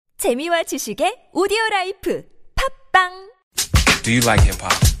재미와 지식의 오디오라이프 팝빵. Do you like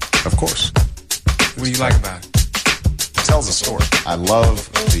hip-hop? Of course. What do you like about it? It tells a story. I love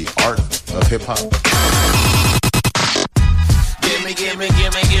the art of hip-hop. Give me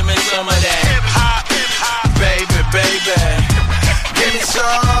some of that hip-hop, baby, baby. Give me some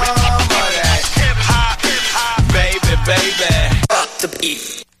of that hip-hop, baby, baby. Up the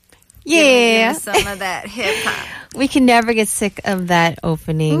beat. Yeah. Some of that hip-hop. We can never get sick of that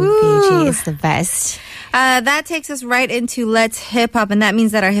opening, BG. It's the best. That takes us right into Let's Hip Hop, and that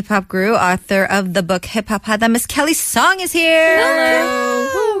means that our hip hop guru, author of the book Hip Hop Hada, Miss Kelly Song is here.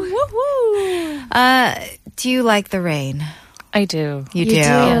 Hello. Woo-hoo. Do you like the rain? I do. You do.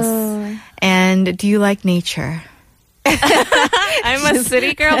 Yes. And do you like nature? I'm a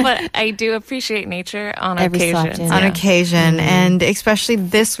city girl, but I do appreciate nature on Every occasion. so often. On occasion, and especially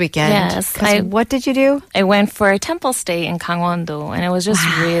this weekend. Yes. 'Cause what did you do? I went for a temple stay in Gangwon-do, and it was just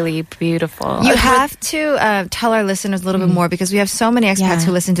really beautiful. You have to tell our listeners a little bit more because we have so many expats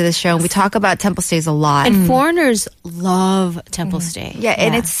who listen to this show, and we talk about temple stays a lot. And foreigners love Temple Stay. Yeah,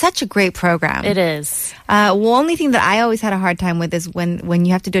 and it's such a great program. It is. Only thing that I always had a hard time with is when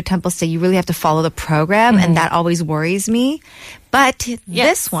you have to do a temple stay, you really have to follow the program, and that always worries me. But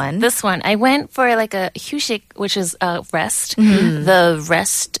this one, I went for like a hushik, which is rest, the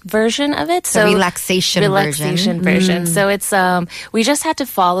rest version of it. the relaxation version. So it's we just had to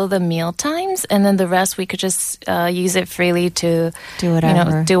follow the meal times, and then the rest we could just use it freely to Do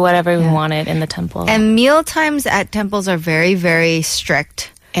whatever. do whatever we wanted in the temple. And meal times at temples are very, very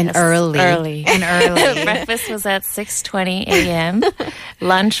strict. And early. And early. Breakfast was at 6:20 a.m.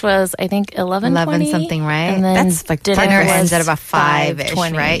 Lunch was, I think, 11:20. 11 something, right? And then That's like Dinner was ends at about 5-ish,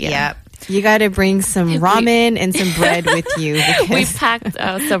 5:20, right? yeah. Yep. You got to bring some ramen and some bread with you. We Because packed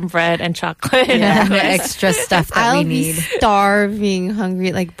some bread and chocolate. Yeah, the extra stuff that I'll we be need. starving,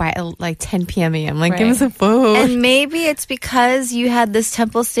 hungry, like by like 10 p.m. a.m. Like, give me Right. some food. And maybe it's because you had this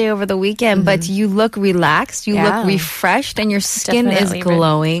temple stay over the weekend, but you look relaxed, you Yeah. look refreshed, and your skin is Definitely.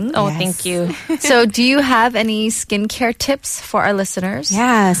 glowing. Oh, Yes. thank you. So do you have any skincare tips for our listeners?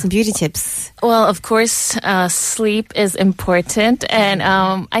 Yeah, some beauty tips. Well, of course, sleep is important, and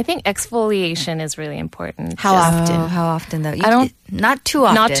I think exfoliation is really important. How often? Oh, how often though? I don't- Not too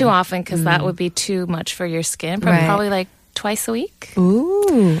often. Not too often, because that would be too much for your skin. Right. Probably like twice a week.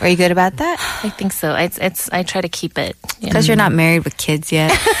 Ooh, are you good about that? I think so. I try to keep it. Because you're not married with kids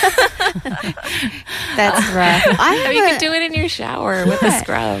yet. That's rough. You can do it in your shower with a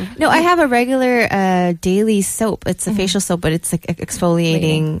scrub. No, I have a regular daily soap. It's a facial soap, but it's like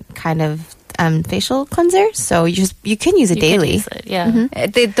exfoliating kind of facial cleanser. So you can use it You can daily. use it, yeah.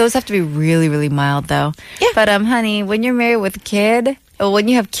 Those have to be really, really mild though. Yeah. But honey, when you're married with a kid, or when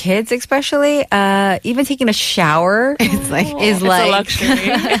you have kids especially, even taking a shower It's like is It's like a luxury.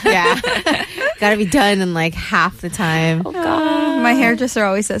 yeah, got to be done in like half the time. My hairdresser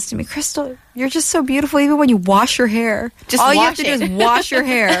always says to me, Crystal, you're just so beautiful even when you wash your hair. Just all you have wash to do it. is wash your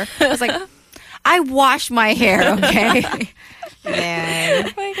hair. I was like, I wash my hair, okay? Man.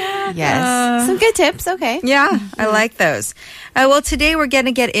 Oh my God. Yes, some good tips. Okay. Yeah, I like those. Well, today we're going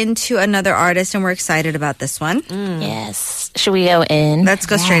to get into another artist, and we're excited about this one. Yes. Should we go in? Let's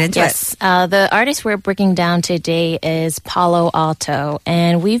go straight into Yes. The artist we're breaking down today is Palo Alto.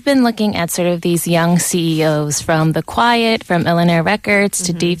 And we've been looking at sort of these young CEOs from The Quiet, from Illinois Records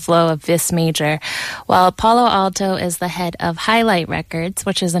to D-Flow of Vis Major. While Palo Alto is the head of Highlight Records,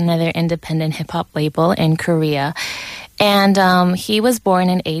 which is another independent hip-hop label in Korea. And he was born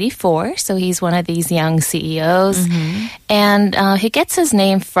in 1984, so he's one of these young CEOs. And he gets his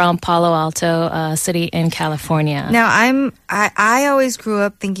name from Palo Alto, a city in California. Now, I always grew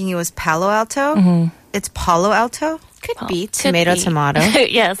up thinking it was Palo Alto. It's Palo Alto? Could be tomato.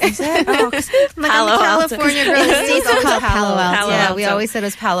 Yes. Oh, Palo Alto. California girl. It's also called Palo Alto. Yeah, we always said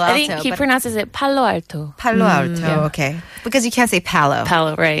it was Palo Alto. I think he but pronounces it Palo Alto. Palo Alto, okay. Because you can't say Palo.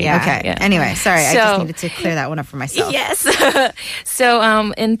 Palo, right. Yeah. Okay. Yeah. Anyway, sorry. I So- just needed to clear that one up for myself. Yes. So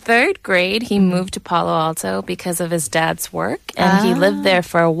in third grade, he moved to Palo Alto because of his dad's work, and he lived there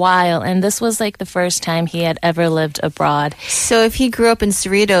for a while. And this was like the first time he had ever lived abroad. So if he grew up in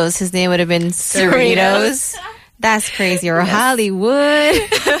Cerritos, his name would have been Cerritos. That's crazy. Or Hollywood.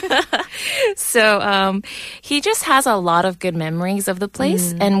 So he just has a lot of good memories of the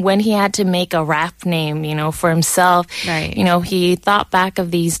place. And when he had to make a rap name, for himself, Right. He thought back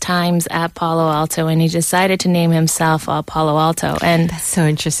of these times at Palo Alto, and he decided to name himself Palo Alto. And That's so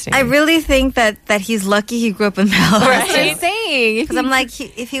interesting. I really think that he's lucky he grew up in Palo Alto. Right. saying. Because I'm like,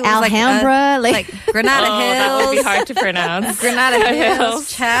 if he was Alhambra, like Granada that would be Hills, hard to pronounce. Granada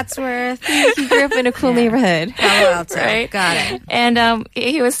Hills, Chatsworth, He grew up in a cool neighborhood. Palo Alto. Right. Got it. And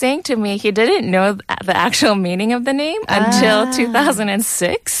he was saying to me he didn't know the actual meaning of the name until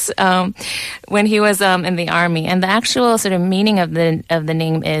 2006 when he was in the army. And the actual sort of meaning of the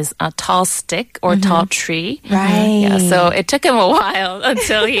name is a tall stick or tall tree. Right. Yeah, so it took him a while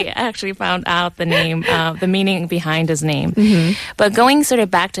until he actually found out the name, the meaning behind his name. But going sort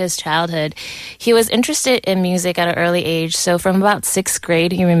of back to his childhood, he was interested in music at an early age. So from about 6th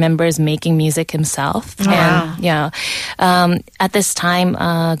grade, he remembers making music himself. Wow. And, at this time,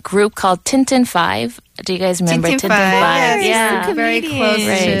 a group called Tintin 5. Do you guys remember Tintin 5? Yes, Yeah. very close to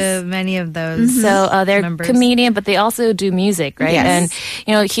Right. many of those. So they're members. comedian, but they also do music, right? Yes.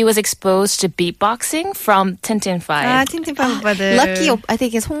 And, he was exposed to beatboxing from Tintin 5. 틴틴파 오빠들. Lucky, I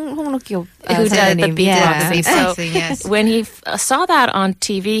think it's Lucky. Who did the beatboxing. So Beatboxing, yes. when he saw that on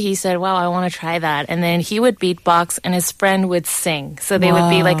TV, he said, wow, I want to try that. And then he would beatbox and his friend would sing. So they would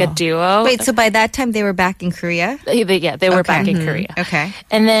be like a duo. Wait, so by that time they were back in Korea? They were back in Korea. Okay.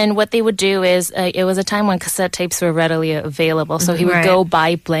 And then what they would do is, it was a time when cassette tapes were readily available. So he would Right. go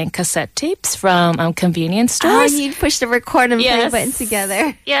buy blank cassette tapes from convenience Oh, stores. you'd push the record and play Yes. button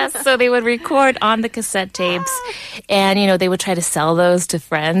together. Yes, so they would record on the cassette tapes, and they would try to sell those to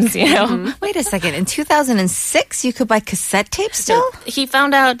friends. Wait a second. In 2006, you could buy cassette tapes still? He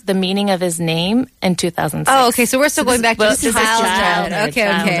found out the meaning of his name in 2006. Oh, okay. So we're still going back to Well, his this is childhood. childhood, Okay.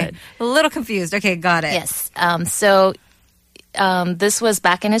 childhood. A little confused. Okay, got it. Yes. So this was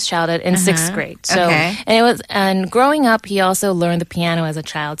back in his childhood in 6th grade. So, Okay. and growing up, he also learned the piano as a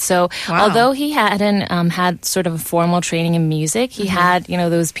child. So, Wow. although he hadn't had sort of a formal training in music, he had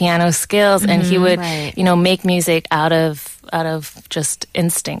those piano skills, and he would Right. make music out of just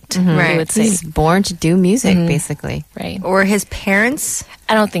instinct. He Right. would say, He's born to do music, basically. right? Or his parents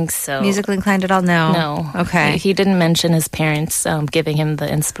I don't think so. musically inclined at all? No. No. Okay. He didn't mention his parents giving him the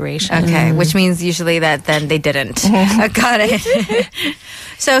inspiration. Okay, which means usually that then they didn't. Got it.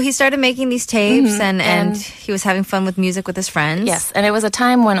 So he started making these tapes and he was having fun with music with his friends. Yes, and it was a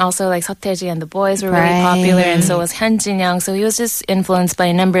time when also like Seotaeji and the Boys were really Right. popular, and so was Hyunjin Young. So he was just influenced by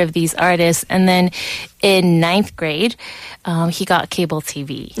a number of these artists. And then in 9th grade, he got cable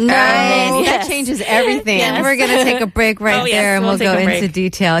TV. Nice. That Yes. changes everything. And we're going to take a break right Oh, yes, there and we'll we'll go take a into break.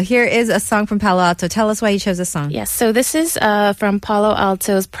 detail. Here is a song from Palo Alto. Tell us why you chose this song. Yes, so this is from Palo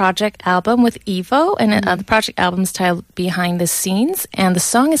Alto's project album with Evo, and the project album is titled Behind the Scenes, and the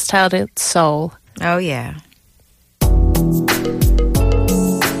song is titled Soul. Oh, yeah.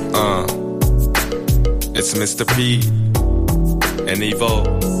 It's Mr. P and Evo.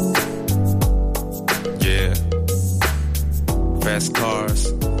 Yeah. Fast cars,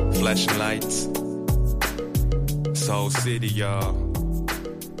 flashing lights. Soul City, y'all.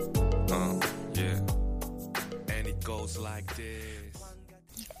 Yeah. And it goes like this.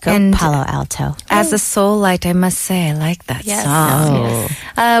 Go And- Palo Alto. As a soul light, I must say, I like that Yes. song.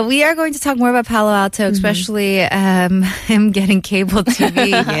 We are going to talk more about Palo Alto, especially him getting cable TV.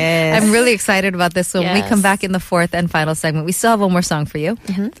 Yes. I'm really excited about this when we Yes. come back in the 4th and final segment. We still have one more song for you.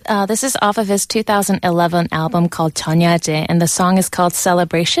 This is off of his 2011 album called 전야제, and the song is called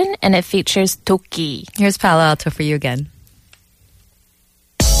Celebration, and it features Toki. Here's Palo Alto for you again.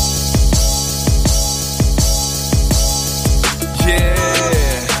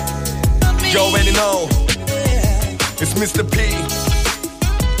 Yeah. You already know. It's Mr. P.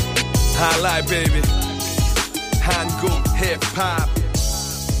 Highlight, baby. 한국 힙합.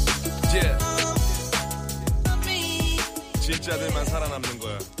 Yeah. 진짜들만 살아남는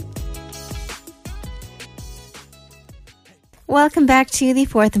거야. Welcome back to the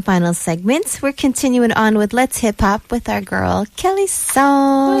 4th and final segment. We're continuing on with Let's Hip Hop with our girl, Kelly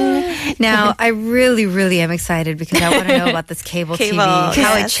Song. Now, I really, really am excited because I want to know about this cable TV,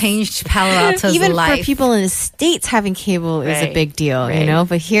 how it yes. changed Palo Alto's Even life. for people in the States, having cable is a Right, big deal, you right. know?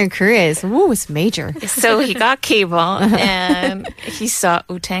 But here in Korea, it's major. So he got cable, and he saw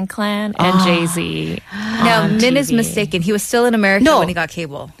Wu-Tang Clan and Jay-Z. Now, on Min is TV. mistaken. He was still in America No. when he got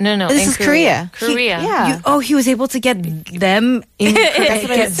cable. No, This in is Korea. Korea. Yeah. He was able to get them them in That's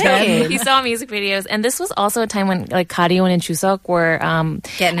what I'm saying. He saw music videos, and this was also a time when like Karion and Chuseok were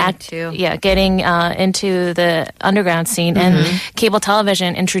getting into the underground scene, and cable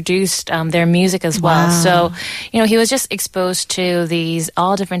television introduced their music as well. So, he was just exposed to these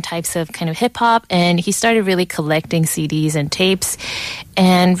all different types of kind of hip hop, and he started really collecting CDs and tapes.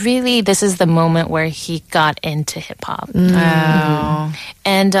 And really, this is the moment where he got into hip hop.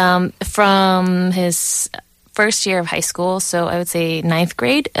 And from his first year of high school, so I would say ninth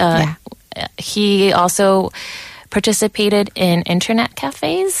grade, he also participated in internet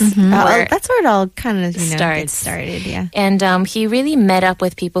cafes. That's where it all kind of starts. Started, yeah. And he really met up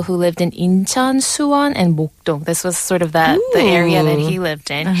with people who lived in Incheon, Suwon, and Mokdong. This was sort of the area that he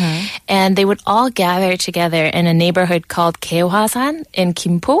lived in. And they would all gather together in a neighborhood called Gehwasan in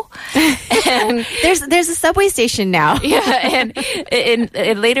Gimpo. And there's a subway station now. and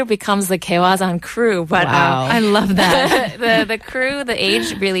it later becomes the Gehwasan crew. But I love that. the crew, the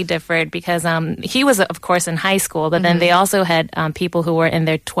age really differed because he was, of course, in high school. But then they also had people who were in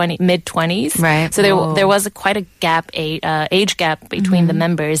their mid-20s. Right. So there was quite a age gap between the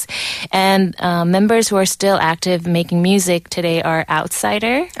members. And members who are still active making music today are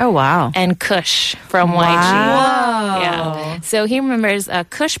Outsider. Oh, wow. And Kush from YG. Wow. Yeah. So he remembers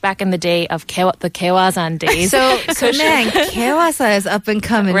Kush back in the day of the Gehwasan days. So man, Gehwasa is up and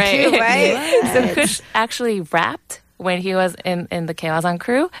coming too, right? So Kush actually rapped when he was in the Gehwasan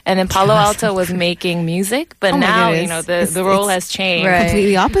crew, and then Palo Alto was making music, but now the role has changed. Right.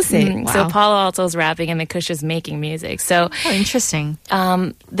 Completely opposite. So Palo Alto's rapping and the Kush is making music. So interesting.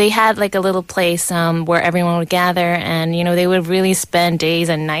 They had like a little place where everyone would gather, and they would really spend days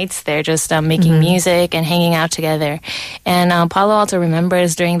and nights there just making music and hanging out together. And Palo Alto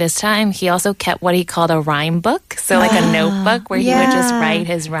remembers during this time he also kept what he called a rhyme book, so like a notebook where he would just write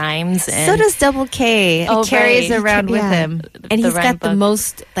his rhymes. And so does Double K. Oh, He carries right. around with him, and he's rhyme got the book.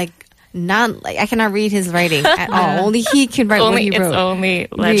 most I cannot read his writing at all. Only he can write what he wrote. It's only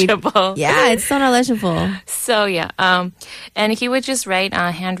legible. Yeah, it's so not legible. So and he would just write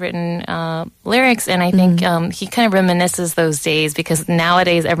handwritten lyrics, and I think he kind of reminisces those days because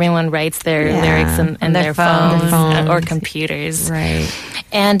nowadays everyone writes their lyrics in their phones or computers. Right.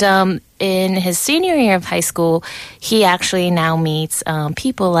 And in his senior year of high school, he actually now meets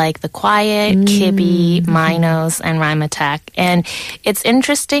people like The Quiet, Kibby, Minos, and Rhyme Attack. And it's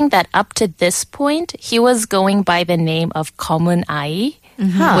interesting that up to this point, he was going by the name of Komun Ai,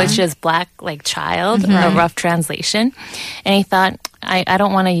 which is black like child, a rough translation. And he thought, I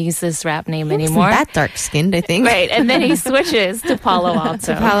don't want to use this rap name anymore. He wasn't that dark-skinned, I think. Right, and then he switches to Palo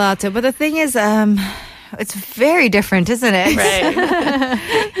Alto. But the thing is, it's very different, isn't it?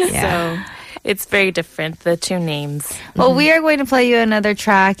 Right. So it's very different, the two names. Well, we are going to play you another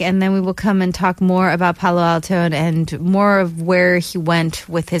track, and then we will come and talk more about Palo Alto and more of where he went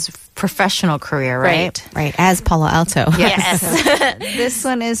with his professional career, right? Right, as Palo Alto. Yes. This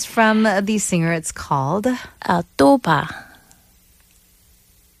one is from the singer. It's called 또 봐.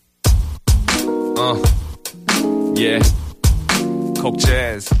 Yeah. Coke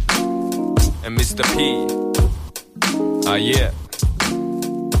Jazz and Mr. P. Yeah.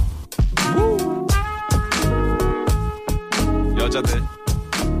 여자들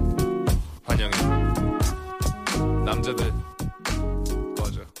환영해. 남자들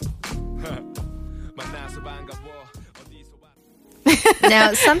꺼져. 만나서 반가워.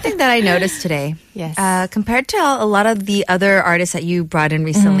 Now, something that I noticed today, compared to a lot of the other artists that you brought in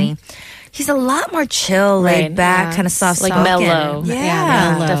recently, he's a lot more chill, laid back, kind of soft, like mellow.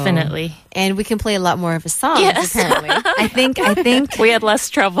 Yeah, mellow. Definitely. And we can play a lot more of his songs, apparently. I think we had less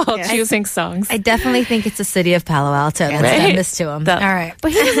trouble choosing songs. I definitely think it's the city of Palo Alto that's done this to him. All right,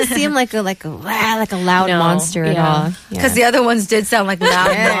 But he doesn't seem like a loud monster at all. Because the other ones did sound like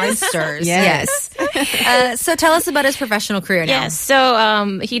loud monsters. Yes. So tell us about his professional career now. Yes.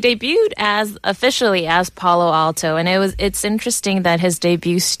 So he debuted officially as Palo Alto, and it's interesting that his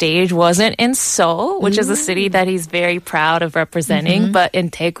debut stage wasn't in Seoul, which is a city that he's very proud of representing, but in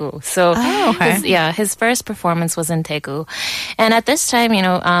Daegu. So his first performance was in Daegu. And at this time,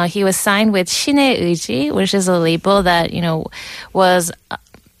 he was signed with 신의 의지, which is a label that, was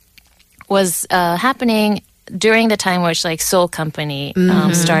happening during the time which like Soul Company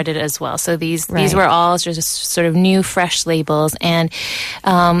started as well. So these were all just sort of new, fresh labels. And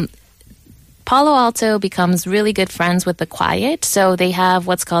Palo Alto becomes really good friends with The Quiet. So they have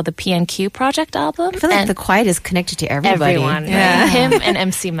what's called the PNQ Project album. I feel like and The Quiet is connected to everybody. everyone. Yeah. Right? Him and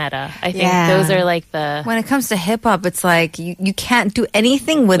MC Meta. I think those are like the... When it comes to hip hop, it's like you can't do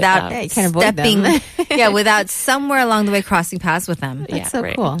anything without you can't avoid stepping. them. Without somewhere along the way crossing paths with them. That's so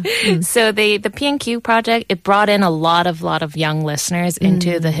right. cool. So the PNQ project, it brought in a lot of young listeners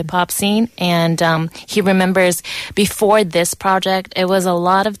into the hip hop scene. And he remembers before this project, it was a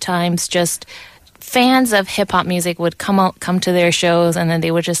lot of times just fans of hip hop music would come to their shows, and then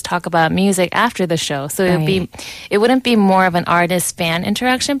they would just talk about music after the show. So it wouldn't be more of an artist fan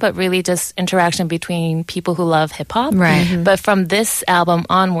interaction, but really just interaction between people who love hip hop. Right. But from this album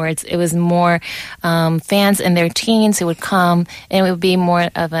onwards, it was more fans in their teens who would come, and it would be more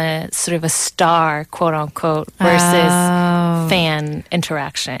of a sort of a star, quote unquote, versus fan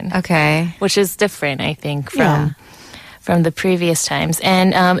interaction. Okay. Which is different, I think, from the previous times.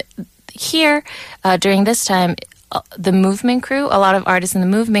 And here, during this time, the movement crew, a lot of artists in the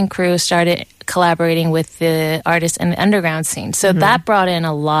movement crew started collaborating with the artists in the underground scene. So that brought in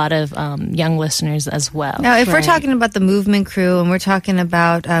a lot of young listeners as well. Now, if we're talking about the movement crew and we're talking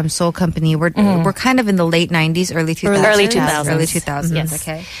about Soul Company, we're kind of in the late 90s, early 2000s. Early 2000s. Early 2000s, Yes.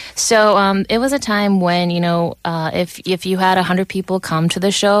 okay. So it was a time when, if you had 100 people come to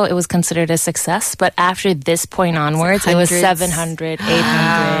the show, it was considered a success. But after this point onwards, it was 700,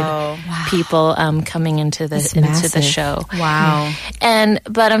 800 people coming into the show. Wow.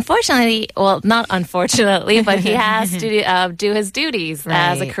 But unfortunately, well, not unfortunately, but he has to do his duties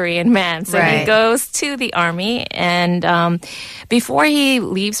as a Korean man. So he goes to the army, and before he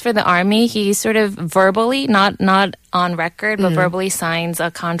leaves for the army, he sort of verbally, not on record, but verbally signs a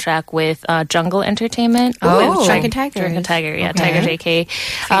contract with Jungle Entertainment. Oh, Drunken Tiger. Drunken Tiger, yeah, Tiger JK.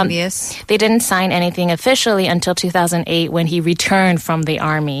 Previous. They didn't sign anything officially until 2008 when he returned from the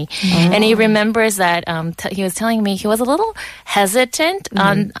army. And he remembers that he was telling me he was a little hesitant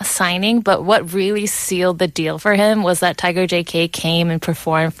on signing, but what really sealed the deal for him was that Tiger JK came and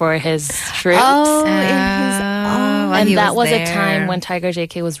performed for his troops. And that was a time when Tiger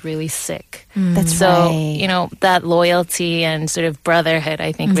JK was really sick. That's So, right. that loyalty and sort of brotherhood,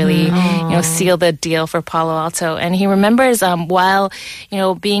 I think, really, sealed the deal for Palo Alto. And he remembers while,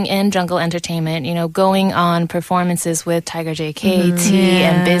 being in Jungle Entertainment, going on performances with Tiger JK, T,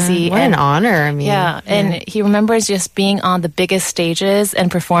 and Busy. What an honor. I mean, And he remembers just being on the biggest stages and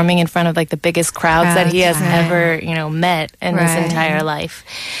performing in front of like the biggest crowds that he has ever, met in his entire life.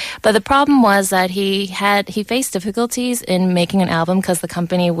 But the problem was that he faced difficulties in making an album because the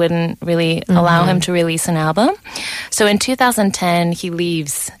company wouldn't really allow him to release an album. So in 2010, he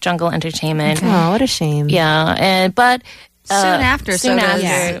leaves Jungle Entertainment. Oh, what a shame. Yeah, but Soon after, soon does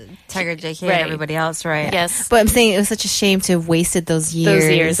after. Tiger JK Right. and everybody else, right? Yes. But I'm saying it was such a shame to have wasted those years.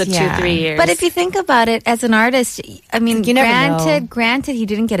 Those years, the 2-3 years. But if you think about it, as an artist, I mean, You never know. granted, he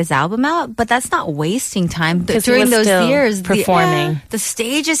didn't get his album out, but that's not wasting time. 'Cause he During was those still years, performing. the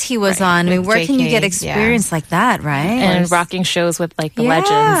stages he was on. I mean, where can you get JK, experience like that, right? and rocking shows with like the Yeah.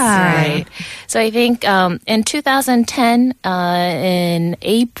 legends, right? So I think in 2010, in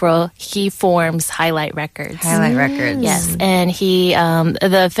April, he forms Highlight Records. Highlight Records. Yes, and he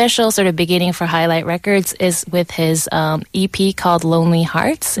the official sort of beginning for Highlight Records is with his EP called Lonely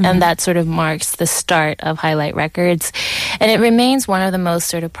Hearts, and that sort of marks the start of Highlight Records, and it remains one of the most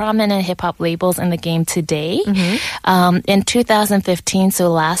sort of prominent hip hop labels in the game today. In 2015, so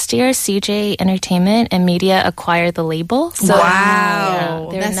last year, CJ Entertainment and Media acquired the label. So, Wow.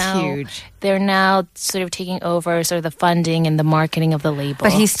 they're That's now, huge. They're now sort of taking over sort of the funding and the marketing of the label.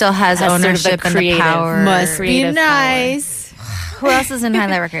 But he still has sort of ownership and the creative- power. Must be creative power. nice. Who else is in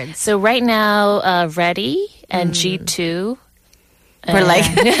Highlight Records? So right now, Ready and G2. We're like,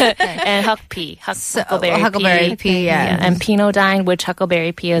 and Huckleberry P, yeah. And Pinodyne, which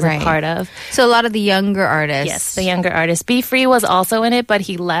Huckleberry P is Right. a part of. So a lot of the younger artists. Yes, the younger artist. Be Free was also in it, but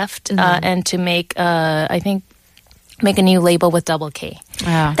he left and to make, make a new label with Double K.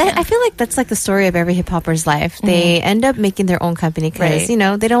 Wow. I feel like that's like the story of every hip hopper's life. They end up making their own company because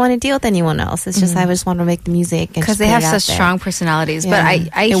Right. they don't want to deal with anyone else. It's just I just want to make the music and Because just they put have it out such there. strong personalities. But Yeah.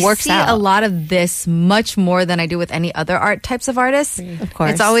 I It works see out. a lot of this much more than I do with any other art types of artists. Of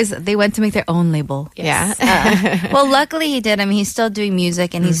course. It's always, they went to make their own label. Yeah. Well, luckily he did. I mean, he's still doing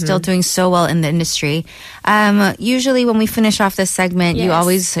music and he's still doing so well in the industry. Usually when we finish off this segment, you Yes.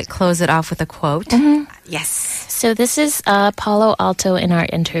 always close it off with a quote. Yes. So this is Palo Alto in our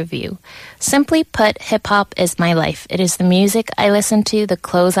interview. Simply put, hip-hop is my life. It is the music I listen to, the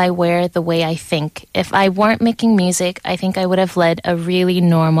clothes I wear, the way I think. If I weren't making music, I think I would have led a really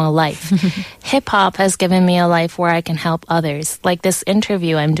normal life. Hip-hop has given me a life where I can help others, like this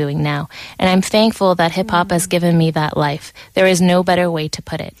interview I'm doing now. And I'm thankful that hip-hop has given me that life. There is no better way to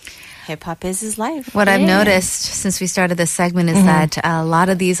put it. Hip-hop is his life. What I've noticed since we started this segment is that a lot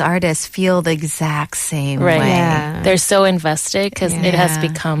of these artists feel the exact same way. Yeah. They're so invested because it has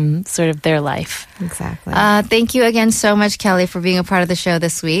become sort of their life. Exactly. Thank you again so much, Kelly, for being a part of the show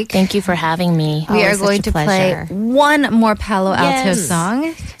this week. Thank you for having me. We are Always going such a to play pleasure. one more Palo Alto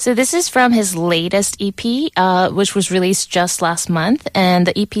song. So this is from his latest EP, which was released just last month. And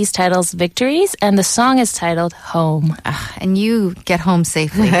the EP's title is Victories, and the song is titled Home. And you get home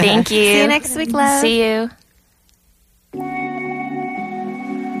safely. Thank you. See you next week, love. See you.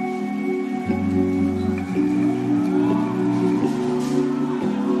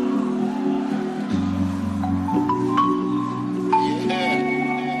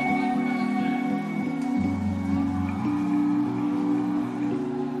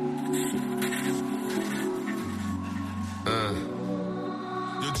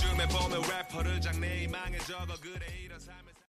 요즘에 보면 래퍼를 장래희망에 적어